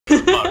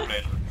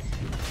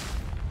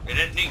And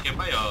then Nick can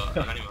buy your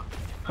Ganima.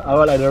 I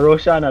want like the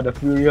Roshan or the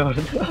Furion.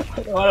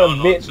 What a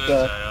bait,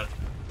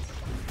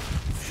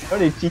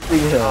 what are cheating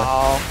here?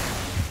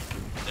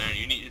 Then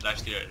you need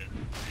lifesteal right then.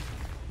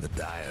 The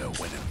dire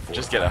went in for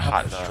Just get a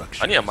heart lah.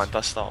 I need a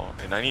Manta style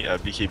and I need a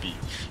BKB.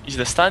 It's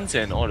the stuns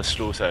and all the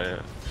slows that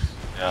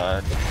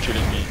are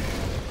killing me.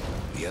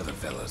 The other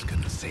fellas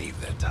couldn't save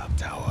their top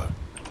tower.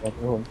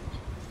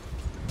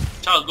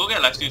 Charles, go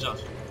get lifesteal,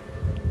 Charles.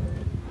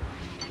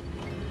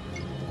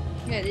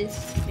 Yeah,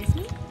 this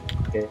me?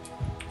 Okay.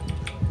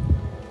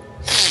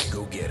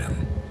 Go get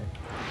him.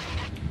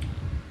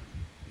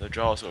 The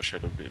draw also a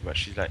Shadow Blade, but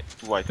she's like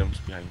 2 items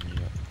behind me.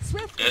 Yeah,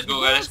 let's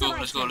go guys,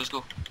 let's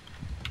go.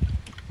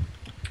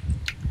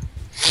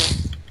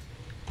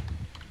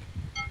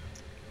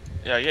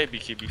 Yeah, I get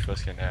BKB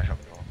first, can I help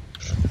you all?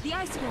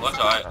 What's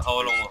alright? How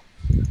long more?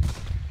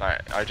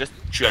 Like, I just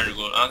 300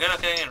 gold.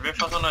 Okay, very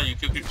fast one, you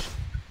kill creeps.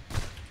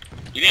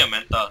 You need a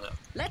Manta.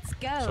 Let's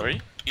go.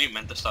 Sorry? You need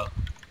Manta style.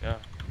 Yeah.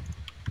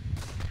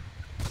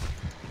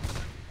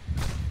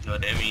 No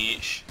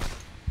damage.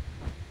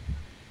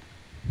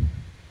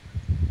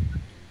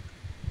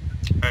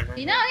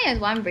 Lina only has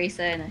one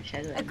bracer and a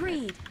shadow.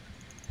 Agreed.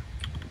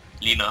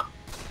 Lina?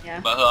 Yeah.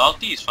 But her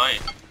ulti is fine.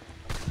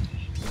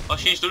 All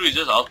she needs to do is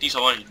just ulti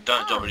someone and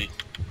done the job already.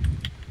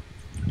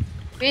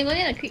 Wait, go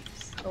near the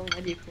creeps. Oh,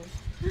 where did you go?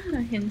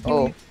 I can hear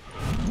Oh. you.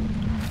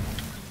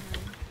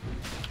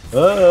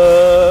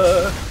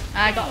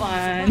 I got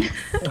one.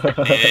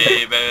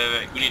 Hey,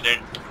 back. Good need then.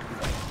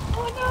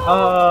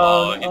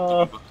 Oh Hit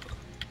two people.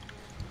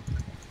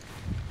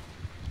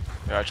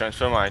 Yeah, I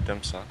transfer my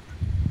items.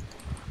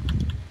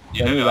 You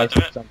Let have me your like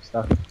item yet? some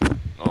stuff.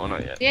 No,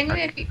 not yet. Yeah, go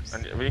near creeps.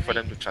 I'm waiting for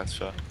them to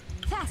transfer.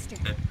 Faster.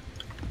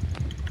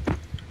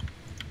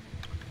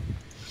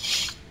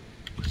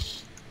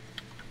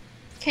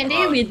 Can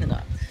they win or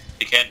not?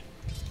 They can.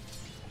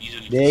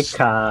 Easily. They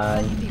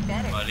can't. Be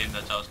better. Violin,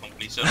 that's Charles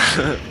completion.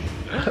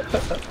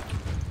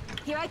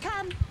 Here I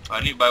come.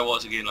 I need to buy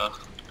wards again lah.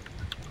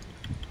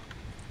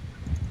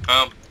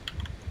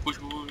 Push.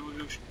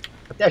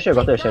 I think I should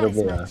have gotten a Shadow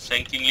Blade lah.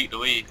 Sanking lead the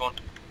way, come on.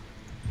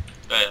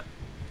 Yeah.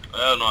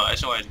 Well, no,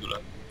 SNY is good lah.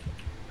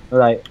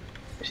 Like,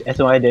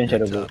 SOI then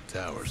Shadow Blade. Top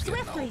tower's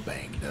getting all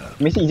banged up.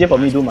 Makes it easier for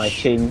me to do my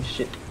chain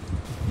shit.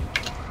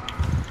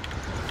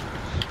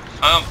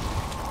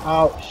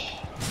 Ouch.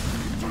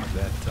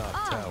 That top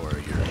tower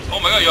of yours. Oh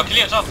my god, you're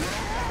killing yourself!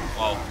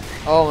 Wow.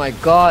 Oh my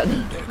god.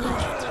 There goes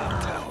the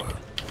top tower.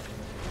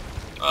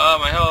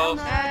 My health.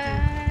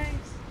 Nice.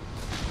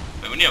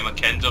 Wait, we need a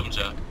mechanism,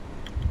 sir.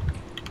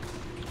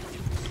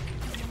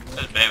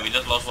 That's bad, we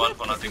just lost one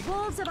for nothing.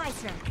 Wolves of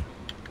Ice Rack.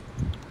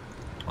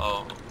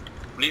 Oh.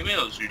 Blade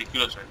mail is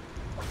ridiculous, man.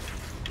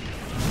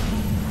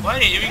 Why are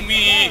they giving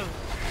me?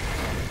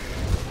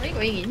 Are you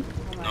going in?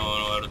 Oh No,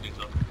 I don't think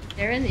so.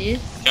 Darren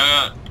is.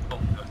 Yeah. Oh,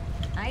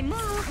 I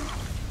move.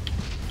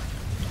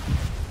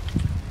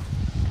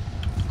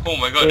 oh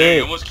my god, Darren,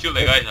 you almost killed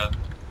that guy, sir.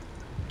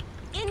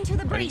 Into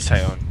the I need breach.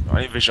 sight on.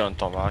 I need vision on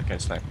top, I can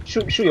snipe.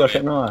 Shoot your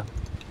shrapnel lah.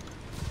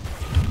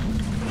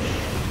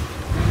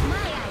 My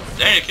eyes.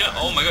 Darren, you kill.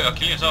 Oh my god, you're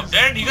killing yourself.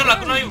 Darren, he gonna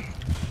Lacuna you.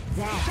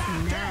 That's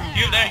nice.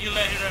 Heal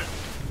there.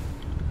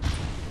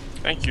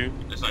 Thank you.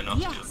 That's not enough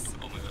Yes. still.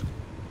 Oh my god.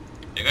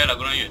 That guy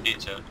Laguna you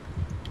dead, sir.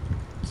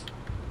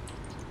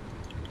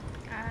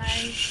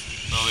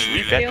 No,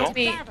 wait. Battle?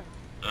 me.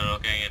 No,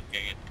 can't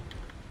get.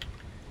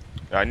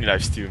 Yeah, I need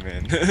lifesteal,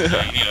 man.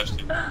 Yeah, you need us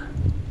to.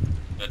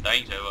 They're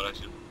dying, sir, about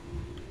lifesteal.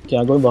 Okay,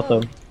 I'm going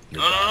bottom.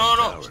 Your No,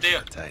 bottom tower's stay here.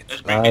 got tight Let's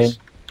spot. break this.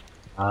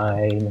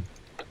 Fine.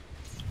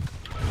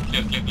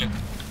 Clear.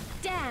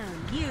 Down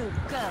you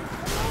go.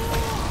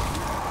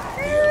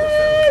 The other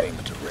fellas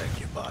aiming to wreck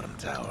your bottom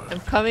tower. I'm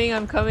coming.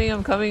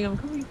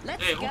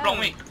 Let's Hey, who go. blocked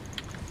me?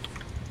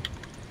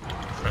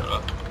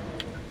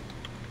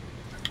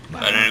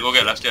 Right, and then go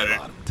get lifesteal, then.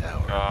 Bottom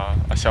tower.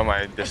 I sell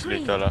my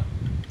desolator lah.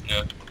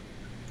 Yeah.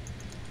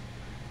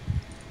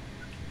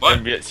 What?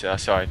 What? Weird, I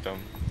sell item.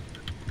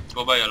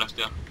 Go buy your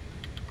lifesteal.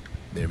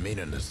 They're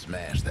meaning to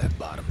smash that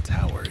bottom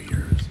tower of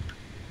yours.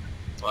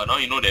 Well, now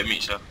you know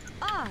damage, sir.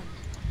 On.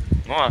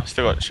 No, I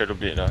still got Shadow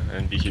Blade lah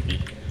and BKB.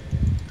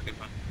 Okay,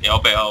 fine. Yeah,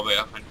 I'll bet,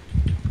 fine.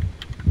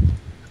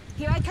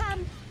 Here I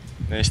come.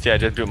 Then instead I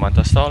just build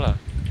Manta style lah.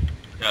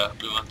 Yeah,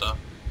 blue Manta.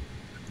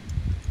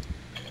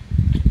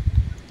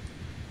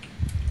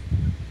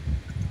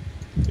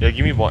 Yeah,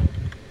 give me what?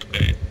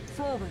 Okay,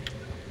 Forward.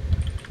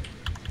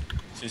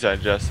 Since I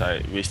just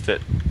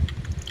wasted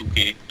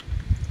 2k.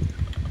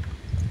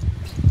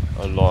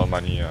 a lot of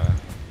money.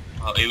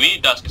 Hey, we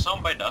need dust. Can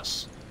someone buy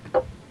dust?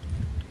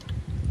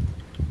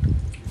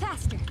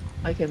 Faster.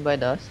 I can buy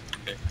dust.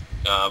 Okay.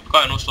 Because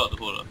I have no slot to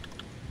hold.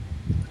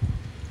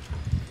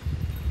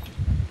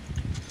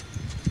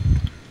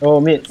 Oh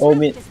mid.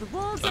 Swift as the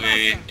wolves of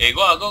Okay, Ice Rack. hey,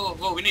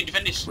 go. We need to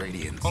defend this.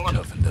 Radiant's Come on.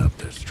 toughened up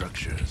their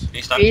structures.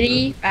 They start.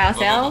 Really? By Go.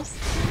 ourselves?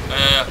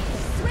 Yeah.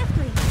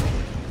 Swiftly.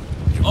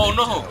 Your Oh, mid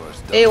no. tower's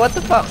done. Hey, what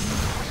the fuck?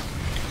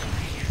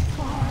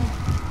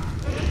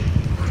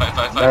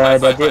 Fight.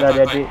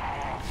 They're dead.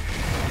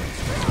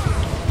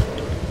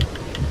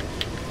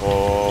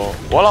 Oh.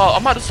 Walao,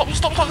 Ahmad, stop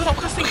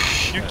casting.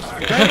 You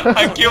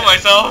I killed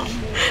myself.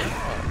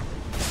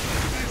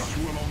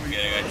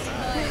 Okay,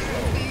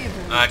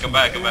 guys. Come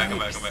back. You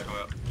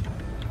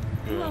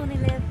only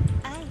live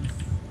ice.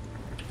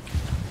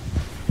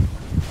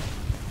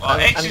 Oh,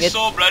 X I'm is get-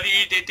 so bloody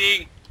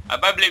irritating. I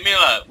buy blade mail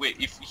lah. Wait,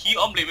 if he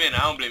on blade mail and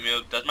I on blade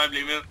mail, does my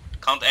blade mail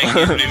count X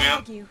as blade mail?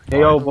 Argue.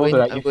 They all I'm both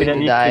going- like I'm going to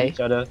infinitely die. kill each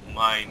other.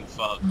 Mind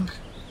fuck.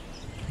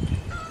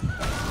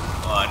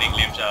 Oh, Nick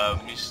Lims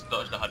miss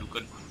dodge the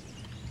Hadouken.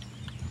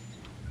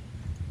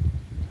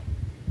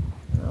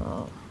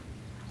 No.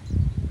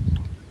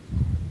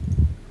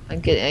 I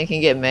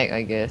can get Mac,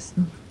 I guess.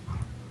 No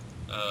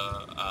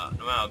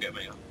man, I'll get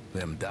Mega.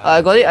 Them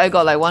I got it. I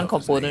got like diamonds one are tough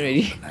as component nails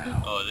already. for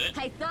now. Oh, is it?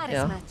 I thought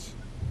Yeah. as much.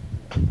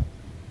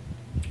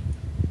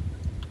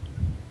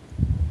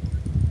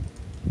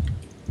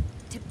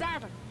 To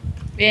battle.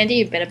 Randy,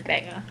 you better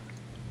back.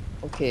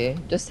 Okay,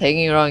 just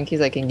hanging around in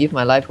case I can give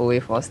my life away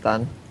for a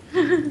stun.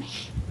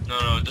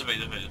 No, just wait.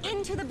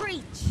 Into the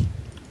breach.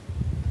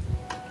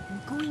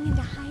 I'm going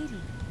into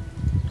hiding.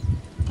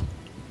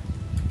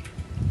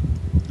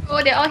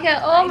 Oh, they're all here.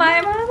 Oh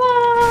my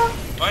mama.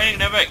 Why ain't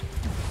never back?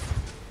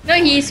 No,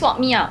 he swapped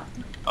me out.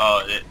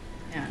 Oh, is it?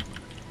 Yeah.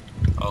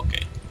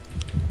 Okay.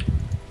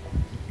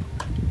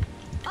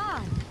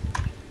 On.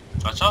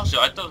 Charles,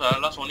 your items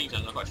last warning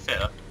are quite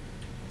fat.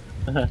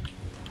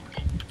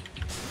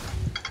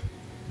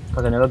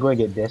 Cause I never go and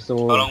get Deso.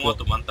 How long more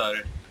to Manta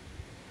already?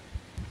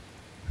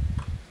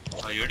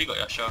 Oh, you already got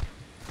Yasha.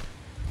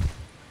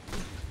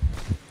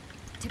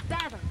 To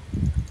battle.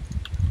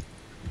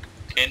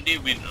 Can they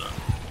win?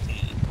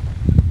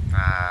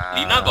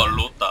 Lina got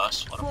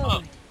Lotus. What the fuck?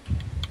 Forward.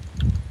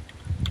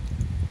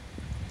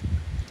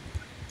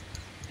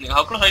 Nick,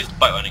 how close are you to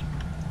pipe, Nick?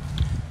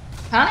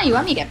 Huh? You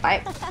want me to get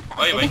pipe?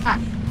 Why you Getting wait?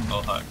 hard.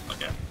 Oh, hard.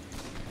 Okay.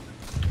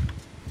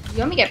 You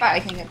want me to get pipe? I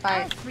can get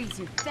I'll pipe. freeze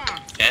you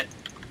fast. Can?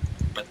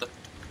 Better.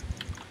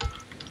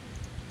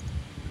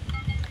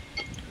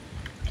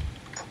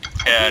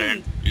 Yeah,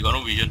 then. You got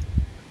no vision.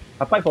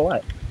 I fight for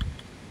what?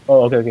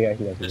 Oh, okay, I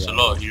see. There's a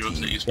lot of heroes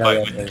that use Yeah,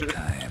 pipe. yeah, man.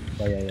 Time.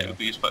 Yeah. That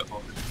we use pipe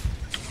for.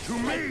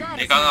 I thought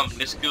They as can't much.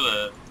 let's kill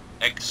the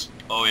X.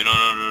 Oh, wait, no.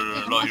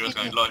 A lot of heroes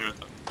coming.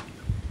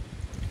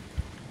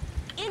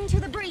 Into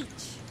the breach.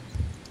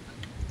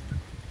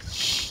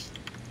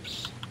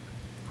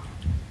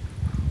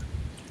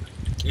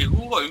 Hey,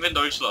 who got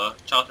inventory slot?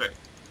 Charles,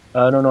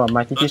 right? No,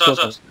 my No, TT Charles.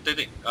 scrolls.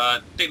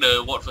 Take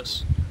the ward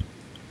first.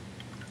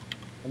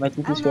 My TT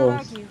I'll not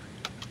scrolls. argue.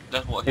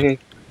 That's what. Okay.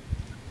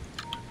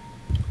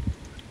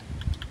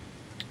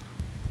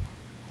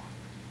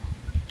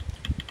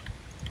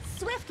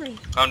 Swiftly.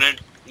 Come then.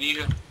 Need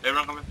here.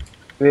 Everyone come in.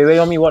 Wait, wait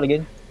on me, what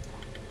again?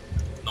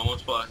 Normal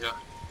spot here.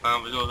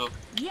 Come on, go.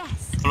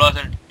 Yes. Follow us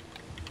then.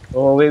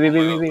 Oh, wait. Oh my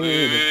God,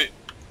 wait.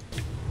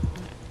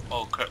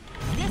 Oh crap.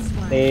 This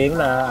one. Same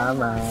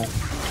lama.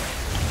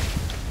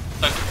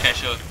 Time to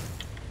casual.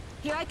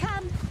 Here I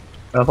come.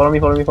 Follow me.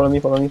 Why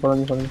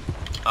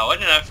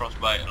didn't I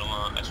frostbite?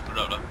 Alamak, I screwed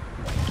up lah.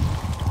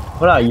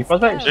 What are you?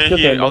 Frostbite Hey, still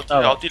here, can lift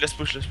out. ulti, let's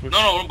push.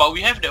 No, but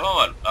we have that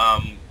one.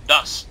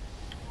 Dust.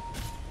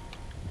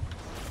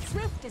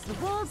 Swift as the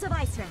wolves of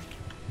Ice Rack.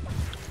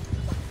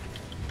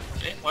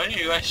 Why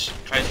didn't you guys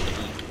try to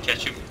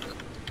catch him?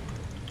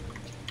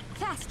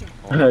 Faster.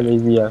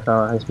 Lazy,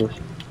 let's push.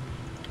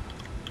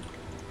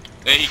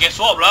 Hey, he can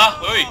swap lah.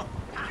 Hey.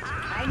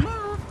 I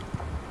move.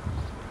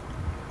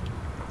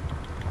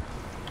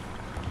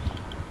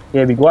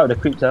 Yeah, we go up the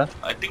creeps, I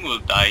think we'll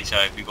die, sir,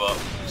 if we go up.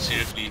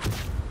 Seriously.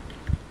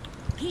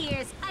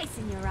 Here's ice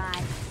in your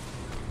eye.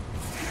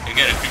 You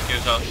get a creep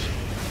kills house.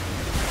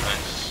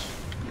 Nice.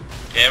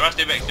 Yeah, everyone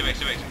stay back.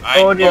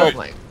 Oh, dear. Oh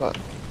my god.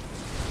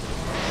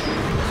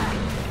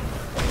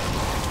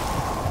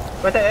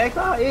 Where's that X?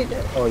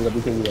 Oh, you got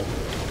BKB there.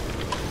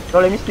 So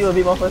let me steal a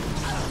bit more first.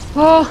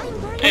 Oh,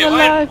 Hey, I'm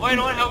alive. why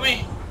no one help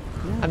me?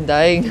 I'm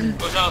dying.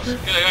 Go Charles, kill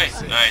the guy.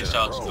 Nice,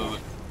 Charles, good.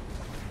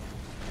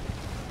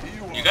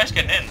 You guys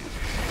can end.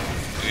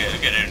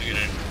 Get in.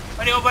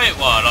 Why do you all buy it?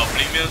 Wow, now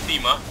play mail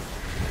team, ah.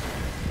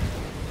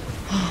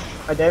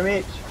 My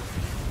damage.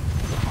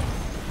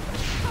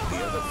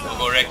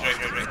 Go Rex.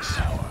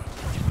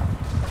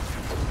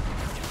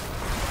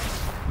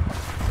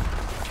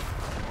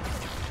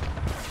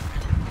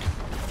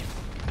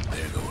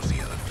 There goes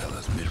the other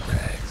fella's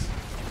mid-rags.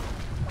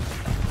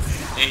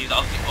 Hey, he's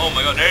out. Oh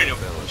my god, there you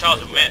go.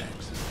 Charles, you man.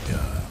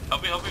 Done.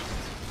 Help him.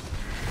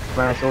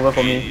 Man, it's over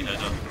for Hey, me. he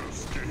has a...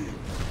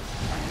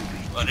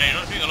 Oh, you're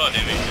not doing a lot of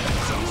damage.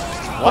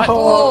 What?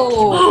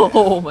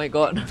 Oh my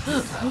god.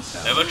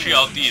 Level 3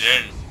 ulti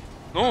then.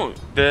 No,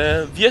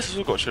 the VS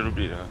also got Shadow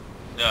Blade.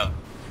 Yeah.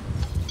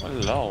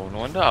 Walao, no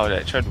wonder I would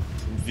like, try to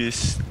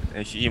VS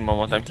and hit him one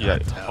more time. He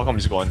like, how come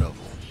he's gone? Trouble.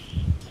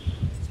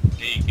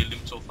 Hey, you killed him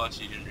so fast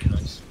he didn't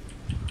realize.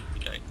 He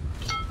died.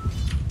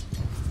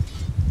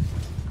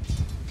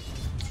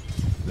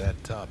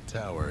 That top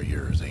tower of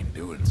yours ain't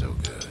doing so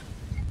good.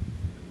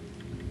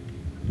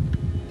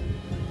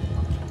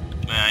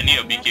 Man, I need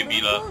a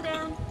BKB lah.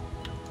 Cooldown.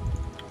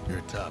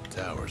 Your top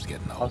tower's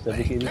getting all How's the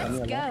banged BKB up. Let's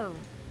coming along? go.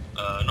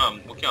 No,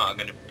 I'm working on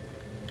Arcanum.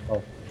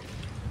 Oh,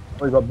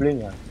 you got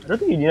blink ah? I don't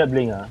think you needed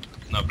blink ah.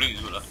 No, Blink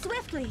is good lah.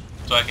 Swiftly.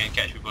 So I can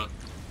catch people.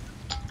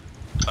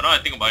 But now I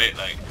think about it,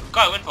 like,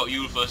 cause I went for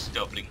Yule first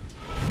instead of Blink.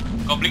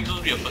 Cause Blink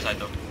supposed to be your first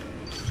item.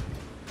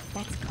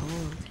 That's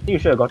cold. I think you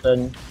should have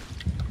gotten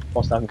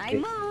 4 stars I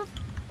instead move.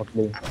 of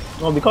blink.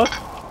 No, because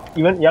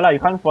even you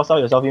can't force out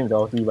yourself in with the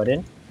ulti, but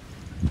then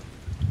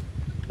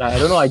like I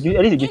don't know, at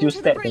least it gives you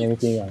Into the stats and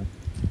everything.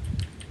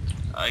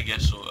 I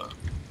guess so.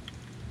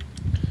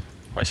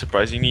 Quite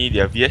surprisingly,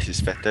 their VS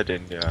is better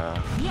than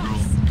their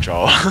Yes.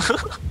 draw.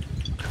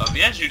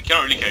 VS you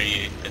cannot really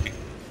carry it, I think.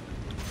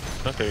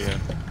 Okay, yeah.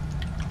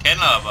 Can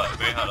lah, but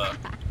very hard lah.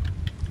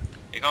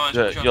 Hey, come on,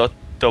 push on.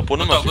 The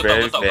opponent Go must be top, go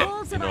very top, go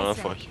top, bad in order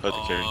for her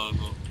to carry.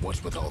 Go.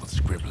 What's with all the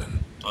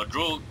scribbling?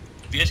 Draw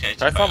VS can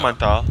Try actually find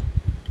fight lah. Manta,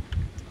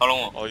 How long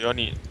more? or you all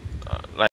need